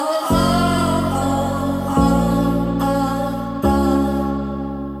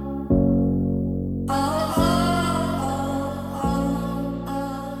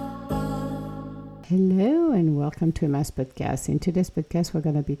welcome to Emma's podcast. In today's podcast, we're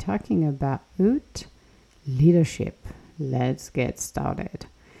going to be talking about leadership. Let's get started.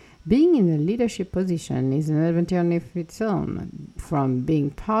 Being in a leadership position is an adventure of its own. From being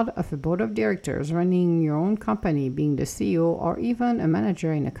part of a board of directors, running your own company, being the CEO, or even a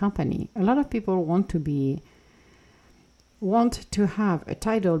manager in a company. A lot of people want to have a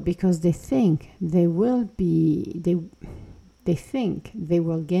title because they think they will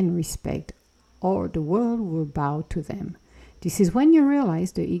gain respect or the world will bow to them. This is when you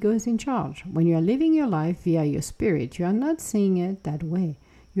realize the ego is in charge. When you are living your life via your spirit, you are not seeing it that way.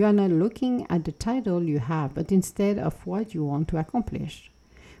 You are not looking at the title you have, but instead of what you want to accomplish.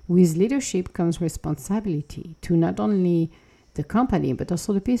 With leadership comes responsibility to not only the company, but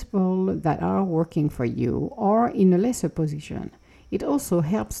also the people that are working for you or in a lesser position. It also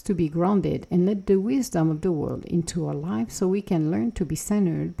helps to be grounded and let the wisdom of the world into our lives so we can learn to be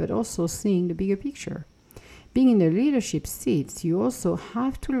centered, but also seeing the bigger picture. Being in the leadership seats, you also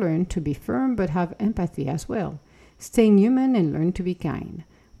have to learn to be firm, but have empathy as well. Staying human and learn to be kind.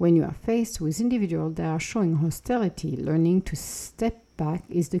 When you are faced with individuals that are showing hostility, learning to step back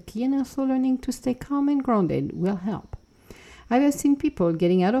is the key, and also learning to stay calm and grounded will help. I have seen people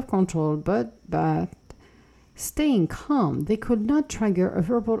getting out of control, but staying calm, they could not trigger a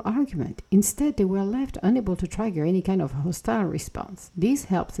verbal argument. Instead, they were left unable to trigger any kind of hostile response. This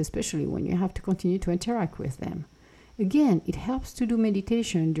helps especially when you have to continue to interact with them. Again, it helps to do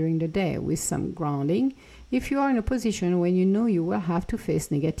meditation during the day with some grounding if you are in a position when you know you will have to face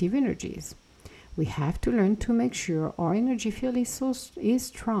negative energies. We have to learn to make sure our energy field is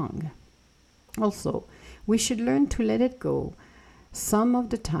strong. Also, we should learn to let it go some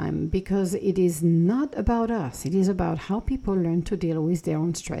of the time because it is not about us. It is about how people learn to deal with their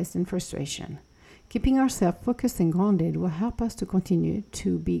own stress and frustration. Keeping ourselves focused and grounded will help us to continue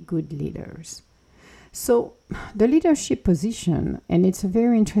to be good leaders. So the leadership position, and it's a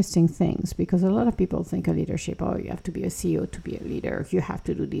very interesting thing because a lot of people think of leadership, you have to be a CEO to be a leader. You have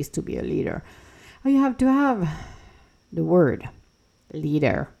to do this to be a leader. Or you have to have the word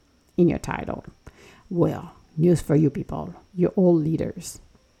leader in your title. Well, news for you people. You're all leaders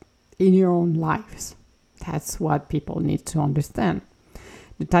in your own lives. That's what people need to understand.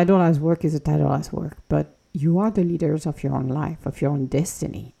 The title as work is a title as work, but you are the leaders of your own life, of your own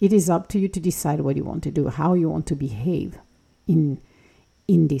destiny. It is up to you to decide what you want to do, how you want to behave in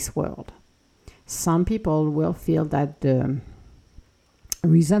this world. Some people will feel that the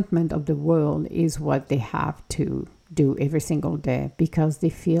resentment of the world is what they have to do every single day because they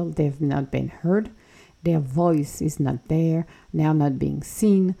feel they've not been heard. Their voice is not there. They are not being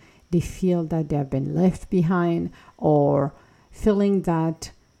seen. They feel that they have been left behind or feeling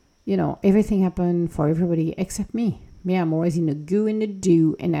that, everything happened for everybody except me. Me, I'm always in the goo and the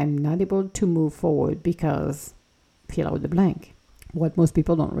do, and I'm not able to move forward because fill out the blank. What most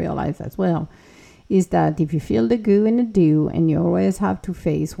people don't realize as well is that if you feel the goo and the do, and you always have to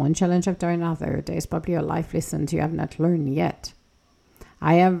face one challenge after another, there's probably a life lesson you have not learned yet.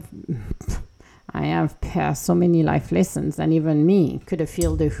 I have passed so many life lessons, and even me could have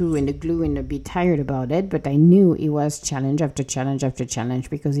feel the who and the glue and be tired about it, but I knew it was challenge after challenge after challenge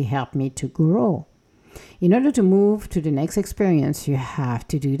because it helped me to grow. In order to move to the next experience, you have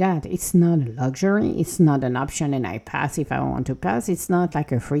to do that. It's not a luxury. It's not an option and I pass if I want to pass. It's not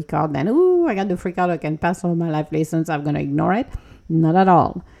like a free card. Then, I got the free card. I can pass all my life lessons. I'm going to ignore it. Not at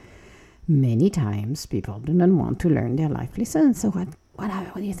all. Many times, people do not want to learn their life lessons. So what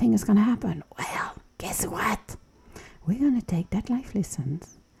do you think is going to happen? Well, guess what? We're going to take that life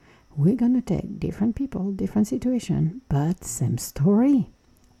lessons. We're going to take different people, different situation, but same story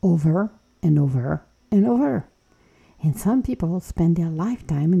over and over and over. And some people spend their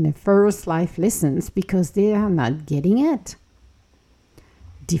lifetime in the first life lessons because they are not getting it.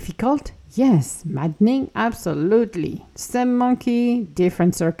 Difficult? Yes. Maddening? Absolutely. Same monkey,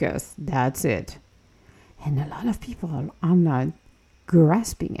 different circus. That's it. And a lot of people are not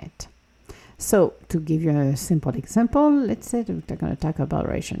grasping it. So to give you a simple example, let's say that we're going to talk about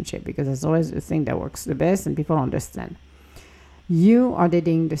relationship because it's always the thing that works the best and people understand. You are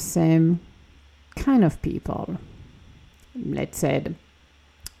dating the same kind of people. Let's say,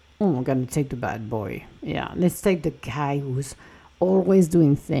 we're going to take the bad boy. Yeah, let's take the guy who's always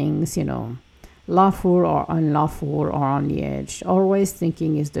doing things, lawful or unlawful or on the edge, always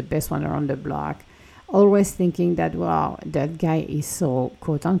thinking he's the best one around the block, always thinking that, wow, that guy is so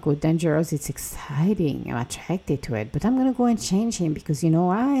quote-unquote dangerous, it's exciting, I'm attracted to it, but I'm going to go and change him because, I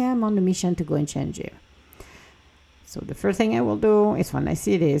am on the mission to go and change him. So the first thing I will do is when I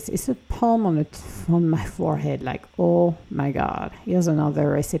see this, it's a palm on my forehead, like, oh my God, here's another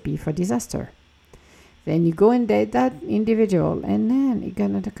recipe for disaster. Then you go and date that individual, and then you're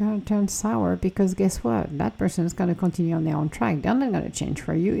gonna turn sour because guess what? That person is gonna continue on their own track. They're not gonna change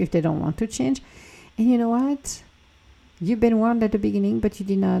for you if they don't want to change. And you know what? You've been warned at the beginning, but you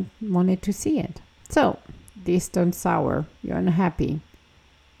did not want it to see it. So this turns sour. You're unhappy.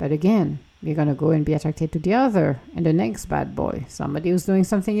 But again, you're gonna go and be attracted to the other and the next bad boy, somebody who's doing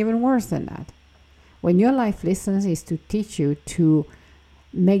something even worse than that. When your life lessons is to teach you to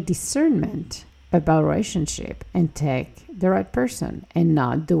make discernment about relationship and take the right person and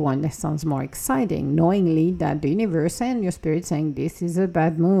not the one that sounds more exciting, knowingly that the universe and your spirit saying this is a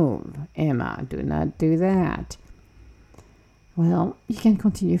bad move. Emma, do not do that. Well, you can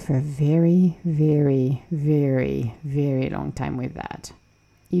continue for a very, very, very, very long time with that.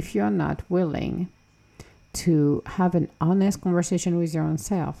 If you're not willing to have an honest conversation with your own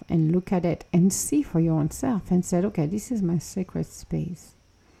self and look at it and see for your own self and say, okay, this is my sacred space.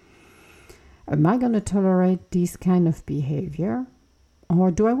 Am I going to tolerate this kind of behavior?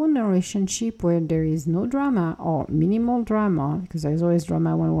 Or do I want a relationship where there is no drama or minimal drama, because there's always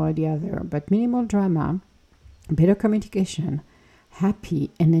drama one way or the other, but minimal drama, better communication, happy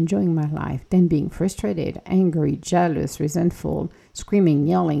and enjoying my life than being frustrated, angry, jealous, resentful, screaming,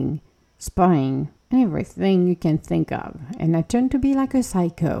 yelling, spying, and everything you can think of. And I turn to be like a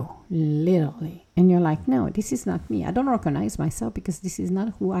psycho, literally. And you're like, no, this is not me. I don't recognize myself because this is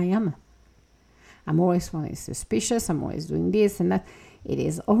not who I am. I'm always suspicious. I'm always doing this and that. It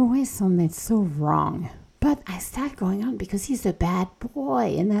is always something that's so wrong. But I start going on because he's a bad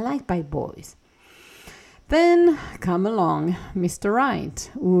boy and I like bad boys. Then come along Mr. Right,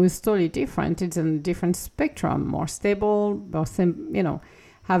 who is totally different. It's in a different spectrum, more stable,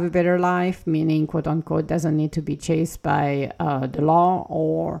 have a better life, meaning, quote unquote, doesn't need to be chased by the law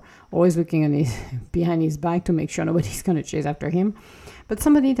or always looking on behind his back to make sure nobody's going to chase after him. But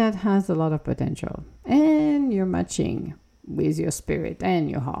somebody that has a lot of potential, and you're matching with your spirit and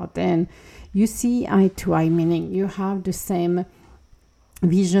your heart, and you see eye to eye, meaning you have the same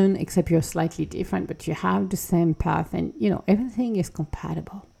vision, except you're slightly different, but you have the same path, and everything is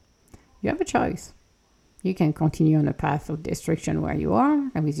compatible. You have a choice. You can continue on a path of destruction where you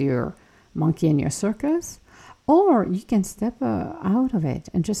are with your monkey and your circus, or you can step out of it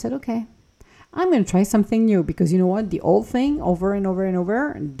and just say, okay, I'm going to try something new, because you know what? The old thing over and over and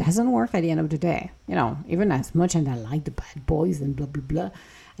over doesn't work at the end of the day. Even as much as I like the bad boys and blah, blah, blah,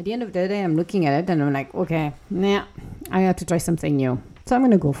 at the end of the day, I'm looking at it and I'm like, okay, I have to try something new. So I'm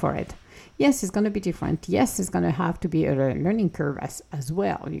going to go for it. Yes, it's going to be different. Yes, it's going to have to be a learning curve as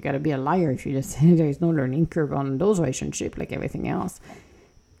well. You got to be a liar if you just say there is no learning curve on those relationships like everything else.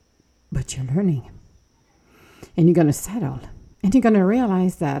 But you're learning. And you're going to settle. And you're going to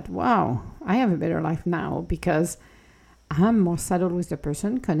realize that, wow, I have a better life now because I'm more settled with the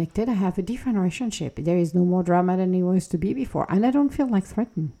person, connected. I have a different relationship. There is no more drama than it was to be before. And I don't feel like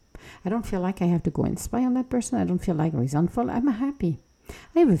threatened. I don't feel like I have to go and spy on that person. I don't feel like resentful. I'm happy.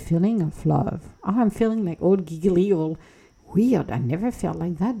 I have a feeling of love. I'm feeling like old giggly, old weird. I never felt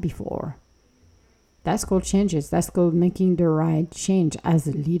like that before. That's called changes. That's called making the right change as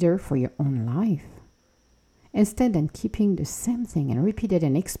a leader for your own life. Instead of keeping the same thing and repeat it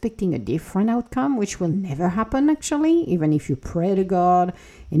and expecting a different outcome, which will never happen actually, even if you pray to God,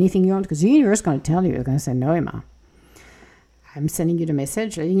 anything you want, because the universe is going to tell you, it's going to say, no, Emma, I'm sending you the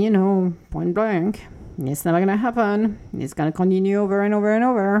message, point blank. It's never going to happen. It's going to continue over and over and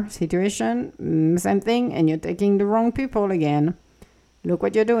over. Situation, same thing, and you're taking the wrong people again. Look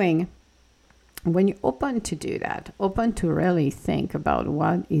what you're doing. When you're open to do that, open to really think about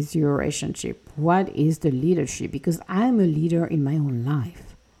what is your relationship, what is the leadership, because I'm a leader in my own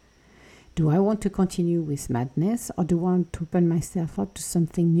life. Do I want to continue with madness, or do I want to open myself up to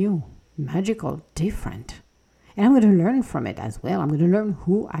something new, magical, different? And I'm going to learn from it as well. I'm going to learn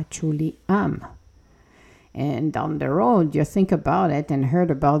who I truly am. And down the road, you think about it and heard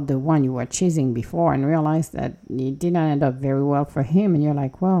about the one you were chasing before and realized that it didn't end up very well for him. And you're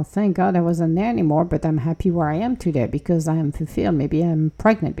like, well, thank God I wasn't there anymore, but I'm happy where I am today because I am fulfilled. Maybe I'm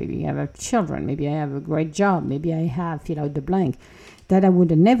pregnant. Maybe I have children. Maybe I have a great job. Maybe I have, fill out the blank, that I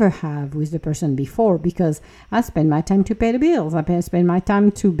would never have with the person before because I spend my time to pay the bills. I spend my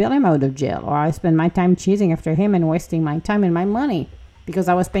time to bail him out of jail, or I spend my time chasing after him and wasting my time and my money because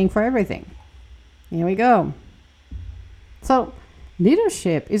I was paying for everything. Here we go. So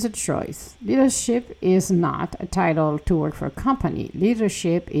leadership is a choice. Leadership is not a title to work for a company.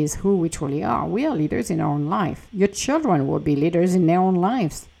 Leadership is who we truly are. We are leaders in our own life. Your children will be leaders in their own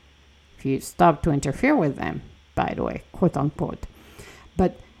lives if you stop to interfere with them, by the way, quote unquote.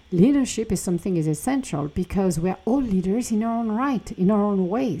 But leadership is something is essential because we're all leaders in our own right, in our own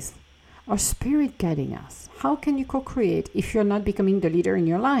ways. or spirit guiding us? How can you co-create if you're not becoming the leader in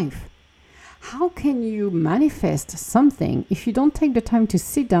your life? How can you manifest something if you don't take the time to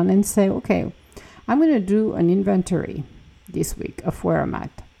sit down and say, okay, I'm going to do an inventory this week of where I'm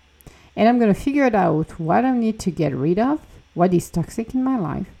at. And I'm going to figure it out what I need to get rid of, what is toxic in my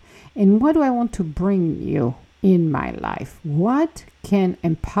life, and what do I want to bring new in my life? What can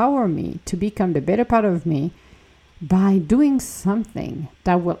empower me to become the better part of me by doing something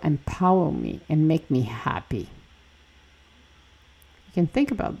that will empower me and make me happy? You can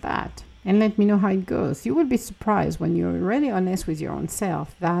think about that and let me know how it goes. You will be surprised when you're really honest with your own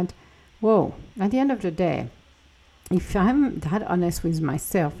self that, whoa, at the end of the day, if I'm that honest with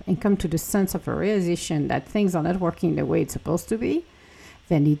myself and come to the sense of a realization that things are not working the way it's supposed to be,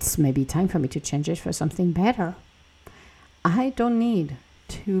 then it's maybe time for me to change it for something better. I don't need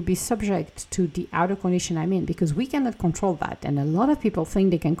to be subject to the outer condition I'm in because we cannot control that. And a lot of people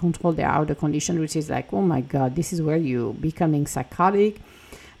think they can control their outer condition, which is like, oh my God, this is where you're becoming psychotic,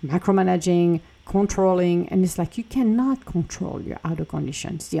 micromanaging, controlling. And it's like, you cannot control your outer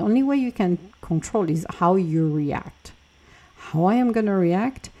conditions. The only way you can control is how you react. How I am going to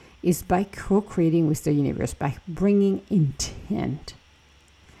react is by co-creating with the universe, by bringing intent.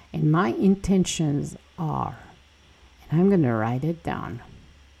 And my intentions are, and I'm going to write it down.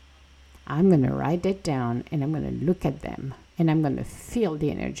 I'm going to write it down and I'm going to look at them and I'm going to feel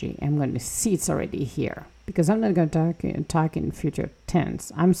the energy. I'm going to see it's already here because I'm not going to talk in future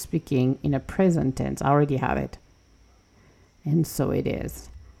tense. I'm speaking in a present tense. I already have it. And so it is.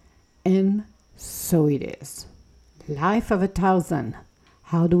 And so it is. Life of 1,000.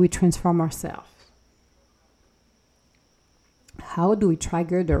 How do we transform ourselves? How do we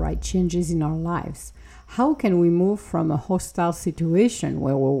trigger the right changes in our lives? How can we move from a hostile situation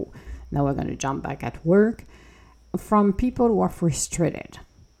where now we're going to jump back at work, from people who are frustrated?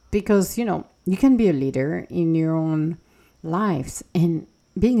 Because, you can be a leader in your own lives, and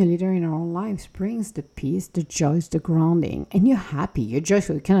being a leader in our own lives brings the peace, the joy, the grounding, and you're happy, you're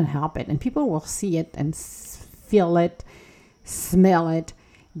joyful, you cannot help it. And people will see it and feel it, smell it.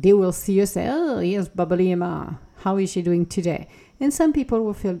 They will see you say, oh, here's bubbly Emma. How is she doing today? And some people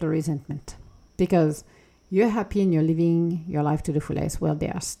will feel the resentment because you're happy and you're living your life to the fullest. Well, they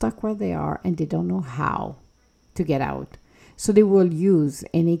are stuck where they are and they don't know how to get out. So they will use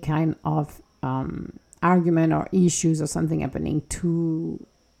any kind of argument or issues or something happening to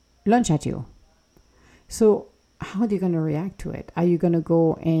launch at you. So how are you going to react to it? Are you going to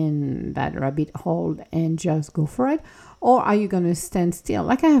go in that rabbit hole and just go for it? Or are you going to stand still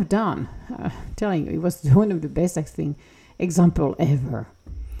like I have done? Telling you, it was one of the best example ever.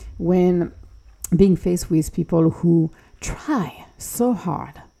 When being faced with people who try so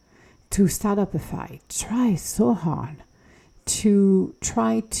hard to start up a fight, try so hard to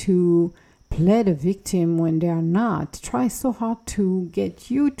play the victim when they are not, try so hard to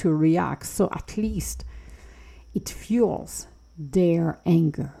get you to react, so at least it fuels their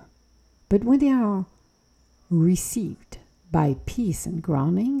anger. But when they are received by peace and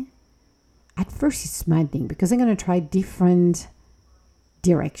grounding, at first it's maddening because they're going to try different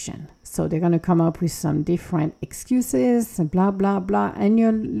direction. So they're going to come up with some different excuses and blah, blah, blah. And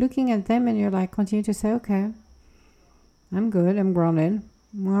you're looking at them and you're like, continue to say, okay, I'm good, I'm grounded.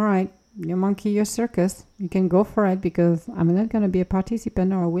 All right, you monkey your circus. You can go for it because I'm not going to be a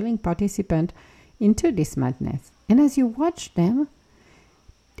participant or a willing participant into this madness. And as you watch them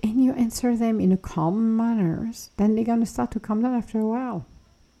and you answer them in a calm manner, then they're going to start to calm down after a while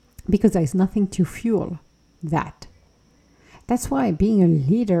because there's nothing to fuel that. That's why being a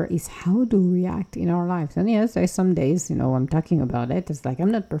leader is how to react in our lives. And yes, there's some days, I'm talking about it. It's like,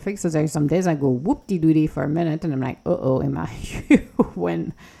 I'm not perfect. So there's some days I go whoop-de-doody for a minute and I'm like, Emma,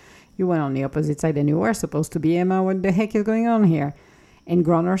 you went on the opposite side and you were supposed to be, Emma. What the heck is going on here? And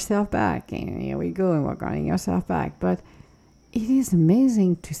ground ourselves back. And here we go. And we're grounding yourself back. But it is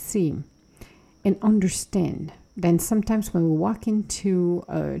amazing to see and understand. Then sometimes when we walk into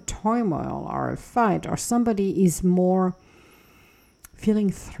a turmoil or a fight or somebody is more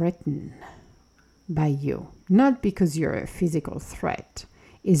feeling threatened by you, not because you're a physical threat,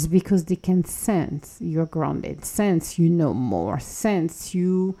 is because they can sense you're grounded, sense you know more, sense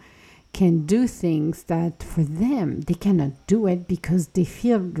you can do things that for them, they cannot do it because they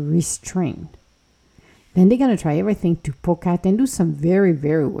feel restrained. Then they're going to try everything to poke at and do some very,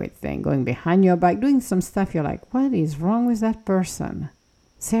 very weird thing, going behind your back, doing some stuff. You're like, what is wrong with that person?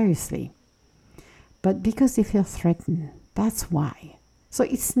 Seriously. But because they feel threatened, that's why. So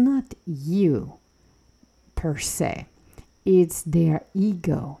it's not you per se. It's their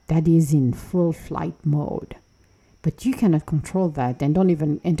ego that is in full flight mode But you cannot control that, and don't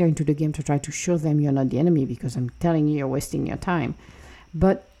even enter into the game to try to show them you're not the enemy, because I'm telling you, you're wasting your time.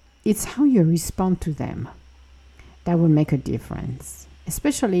 But it's how you respond to them that will make a difference.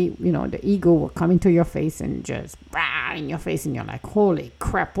 Especially, the ego will come into your face and just in your face, and you're like, holy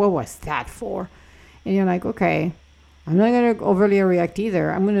crap, what was that for? And you're like, okay, I'm not going to overly react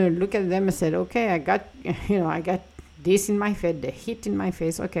either. I'm going to look at them and say, okay, I got this in my face, the hit in my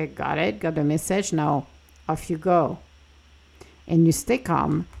face. Okay, got it, got the message. Now off you go. And you stay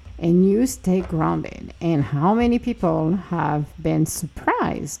calm and you stay grounded. And how many people have been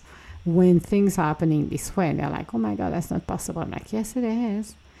surprised when things are happening this way? And they're like, oh my God, that's not possible. I'm like, yes, it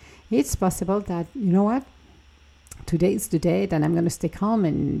is. It's possible that, you know what? Today is the day that I'm going to stay calm,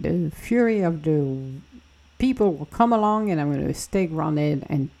 and the fury of the people will come along, and I'm going to stay grounded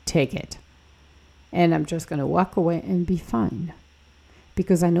and take it. And I'm just going to walk away and be fine,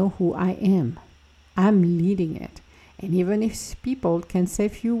 because I know who I am. I'm leading it. And even if people can say a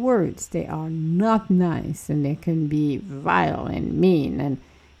few words, they are not nice, and they can be vile and mean. And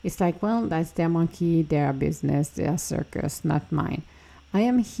it's like, well, that's their monkey, their business, their circus, not mine. I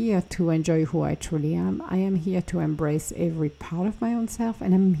am here to enjoy who I truly am. I am here to embrace every part of my own self,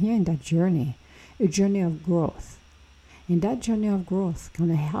 and I'm here in that journey, a journey of growth. And that journey of growth is going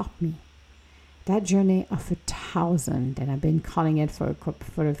to help me. That journey of 1,000 that I've been calling it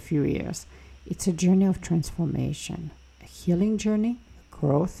for a few years. It's a journey of transformation, a healing journey, a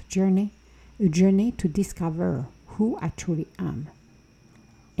growth journey, a journey to discover who I truly am.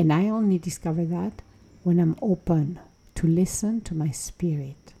 And I only discover that when I'm open to listen to my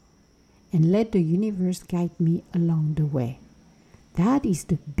spirit and let the universe guide me along the way. That is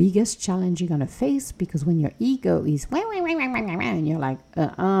the biggest challenge you're going to face, because when your ego is and you're like,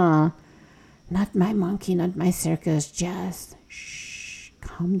 not my monkey, not my circus, just shh,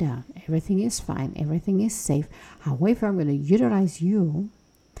 calm down. Everything is fine. Everything is safe. However, I'm going to utilize you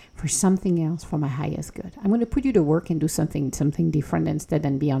for something else, for my highest good. I'm going to put you to work and do something different instead,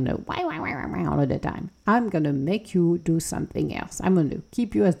 and be on the all of the time. I'm going to make you do something else. I'm going to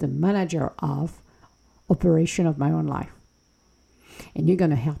keep you as the manager of operation of my own life. And you're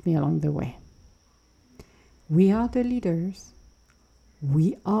going to help me along the way. We are the leaders.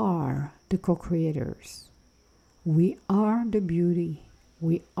 We are the co-creators. We are the beauty.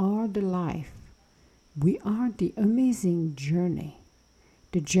 We are the life. We are the amazing journey.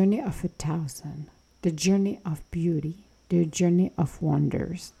 The journey of 1,000. The journey of beauty. The journey of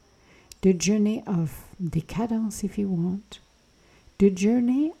wonders. The journey of decadence, if you want. The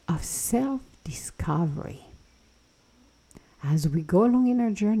journey of self-discovery. As we go along in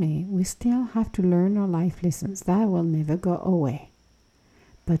our journey, we still have to learn our life lessons. That will never go away.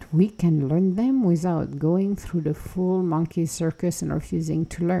 But we can learn them without going through the full monkey circus and refusing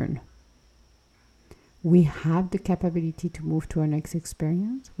to learn. We have the capability to move to our next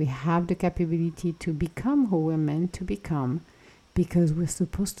experience. We have the capability to become who we're meant to become, because we're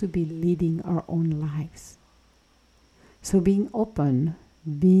supposed to be leading our own lives. So being open,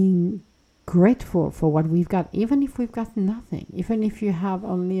 being grateful for what we've got, even if we've got nothing, even if you have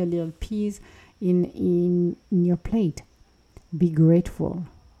only a little piece in your plate, be grateful,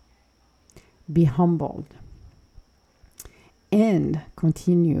 be humbled, and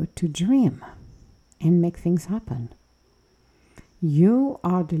continue to dream and make things happen. You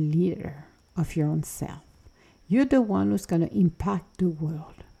are the leader of your own self. You're the one who's going to impact the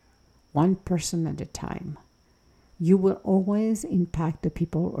world, one person at a time. You will always impact the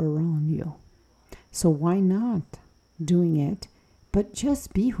people around you. So why not doing it, but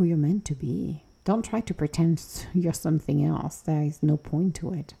just be who you're meant to be. Don't try to pretend you're something else. There is no point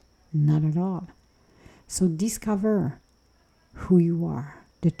to it. Not at all. So discover who you are,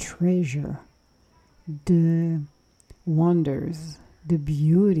 the treasure, the wonders, the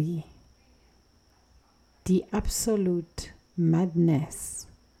beauty, the absolute madness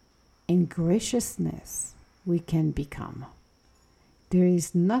and graciousness we can become. There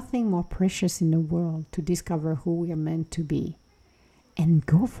is nothing more precious in the world to discover who we are meant to be, and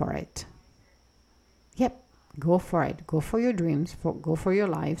go for it. Yep, go for it. Go for your dreams, go for your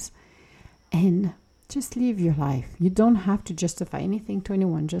lives, and just live your life. You don't have to justify anything to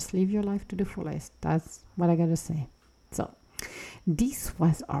anyone. Just live your life to the fullest. That's what I gotta say. So this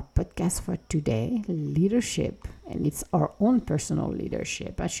was our podcast for today, leadership, and it's our own personal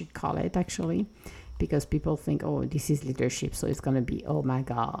leadership, I should call it, actually, because people think, oh, this is leadership, so it's going to be, oh my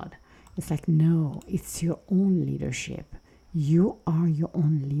God. It's like, no, it's your own leadership. You are your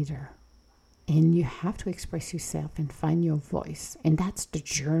own leader, and you have to express yourself and find your voice, and that's the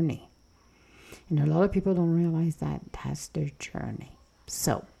journey. And a lot of people don't realize that that's their journey.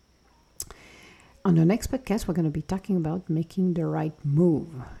 So On the next podcast, we're going to be talking about making the right move.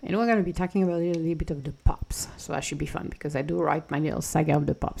 And we're going to be talking about a little bit of the pops. So that should be fun because I do write my little saga of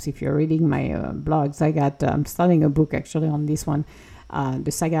the pops. If you're reading my blogs, I'm starting a book actually on this one,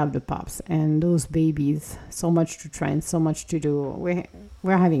 the saga of the pops. And those babies, so much to train, so much to do.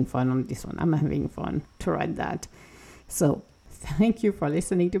 We're having fun on this one. I'm having fun to write that. So thank you for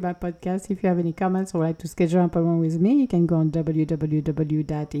listening to my podcast. If you have any comments or would like to schedule an appointment with me, you can go on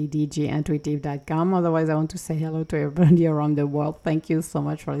www.adgintuitive.com. Otherwise, I want to say hello to everybody around the world. Thank you so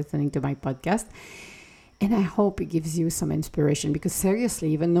much for listening to my podcast. And I hope it gives you some inspiration because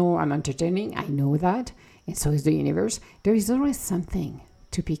seriously, even though I'm entertaining, I know that, and so is the universe, there is always something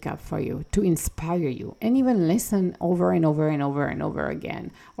to pick up for you, to inspire you, and even listen over and over and over and over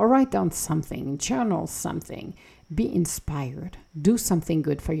again, or write down something, journal something. Be inspired. Do something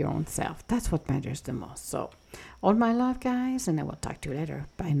good for your own self. That's what matters the most. So, all my love, guys, and I will talk to you later.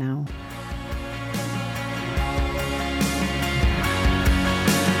 Bye now.